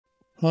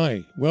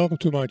Hi, welcome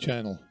to my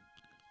channel.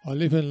 I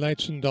live in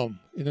Leidschendam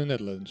in the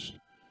Netherlands.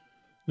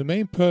 The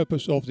main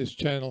purpose of this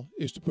channel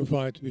is to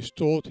provide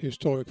restored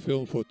historic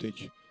film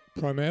footage,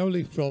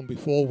 primarily from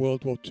before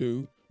World War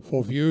II,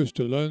 for viewers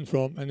to learn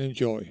from and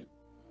enjoy.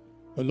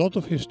 A lot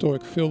of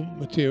historic film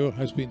material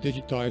has been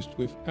digitized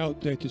with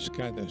outdated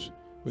scanners,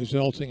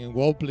 resulting in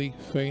wobbly,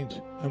 faint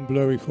and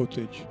blurry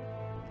footage.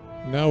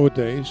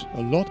 Nowadays,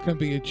 a lot can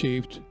be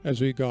achieved as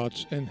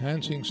regards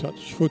enhancing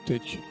such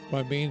footage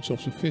by means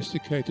of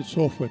sophisticated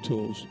software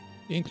tools,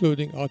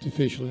 including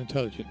artificial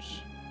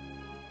intelligence.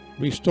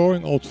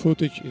 Restoring old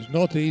footage is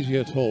not easy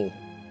at all.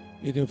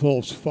 It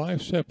involves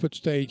 5 separate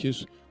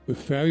stages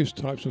with various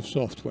types of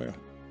software.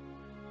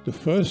 The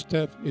first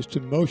step is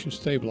to motion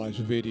stabilize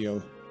a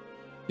video.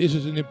 This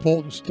is an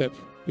important step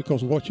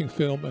because watching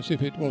film as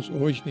if it was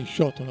originally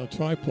shot on a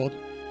tripod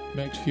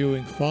makes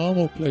viewing far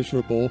more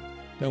pleasurable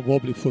than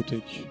wobbly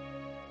footage.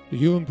 The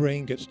human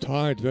brain gets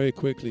tired very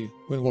quickly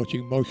when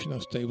watching motion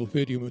unstable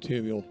video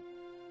material.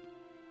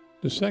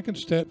 The second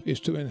step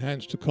is to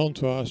enhance the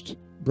contrast,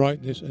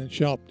 brightness and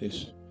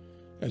sharpness,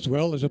 as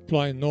well as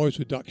apply noise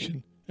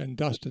reduction and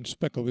dust and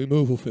speckle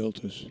removal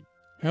filters.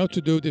 How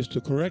to do this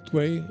the correct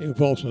way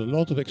involves a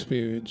lot of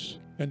experience,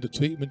 and the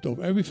treatment of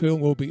every film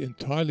will be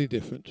entirely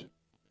different.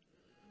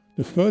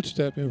 The third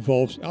step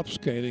involves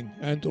upscaling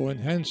and or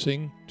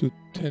enhancing to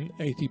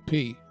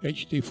 1080p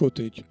HD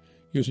footage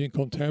using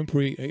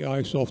contemporary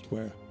AI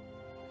software.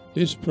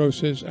 This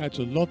process adds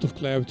a lot of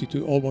clarity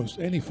to almost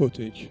any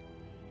footage.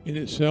 In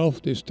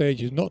itself, this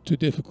stage is not too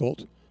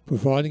difficult,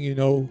 providing you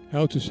know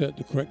how to set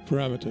the correct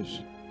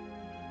parameters.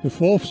 The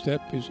fourth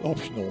step is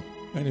optional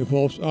and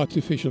involves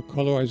artificial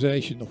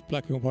colorization of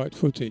black and white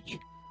footage.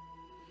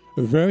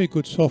 A very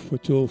good software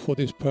tool for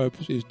this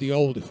purpose is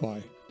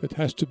Geluid that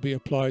has to be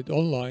applied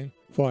online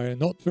via a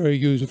not very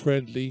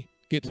user-friendly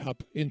GitHub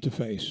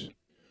interface.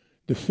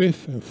 The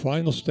fifth and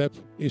final step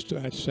is to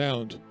add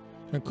sound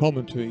and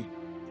commentary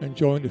and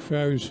join the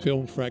various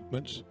film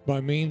fragments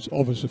by means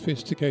of a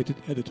sophisticated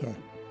editor.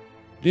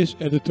 This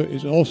editor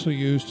is also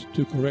used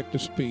to correct the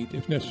speed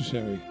if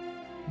necessary.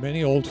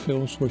 Many old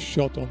films were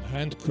shot on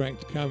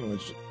hand-cranked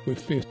cameras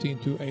with 15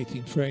 to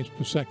 18 frames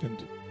per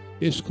second.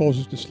 This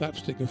causes the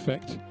slapstick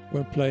effect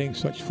when playing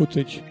such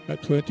footage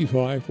at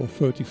 25 or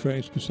 30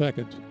 frames per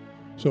second.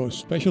 So a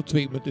special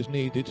treatment is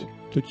needed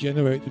to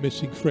generate the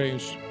missing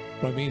frames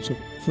by means of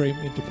frame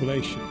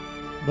interpolation.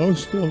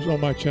 Most films on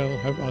my channel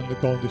have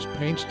undergone this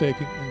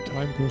painstaking and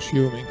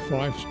time-consuming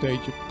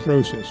 5-stage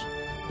process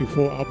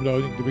before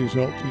uploading the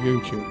result to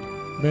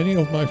YouTube. Many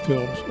of my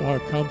films are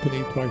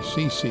accompanied by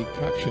CC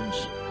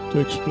captions to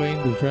explain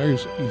the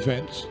various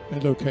events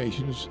and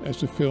locations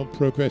as the film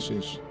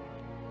progresses.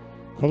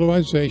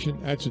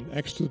 Colorization adds an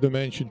extra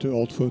dimension to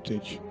old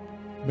footage.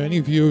 Many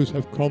viewers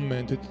have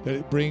commented that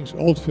it brings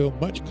old film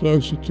much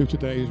closer to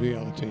today's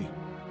reality.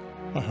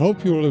 I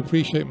hope you will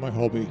appreciate my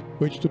hobby,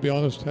 which to be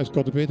honest has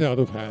got a bit out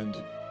of hand.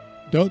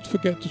 Don't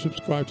forget to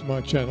subscribe to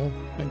my channel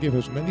and give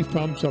as many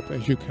thumbs up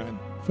as you can.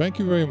 Thank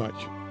you very much.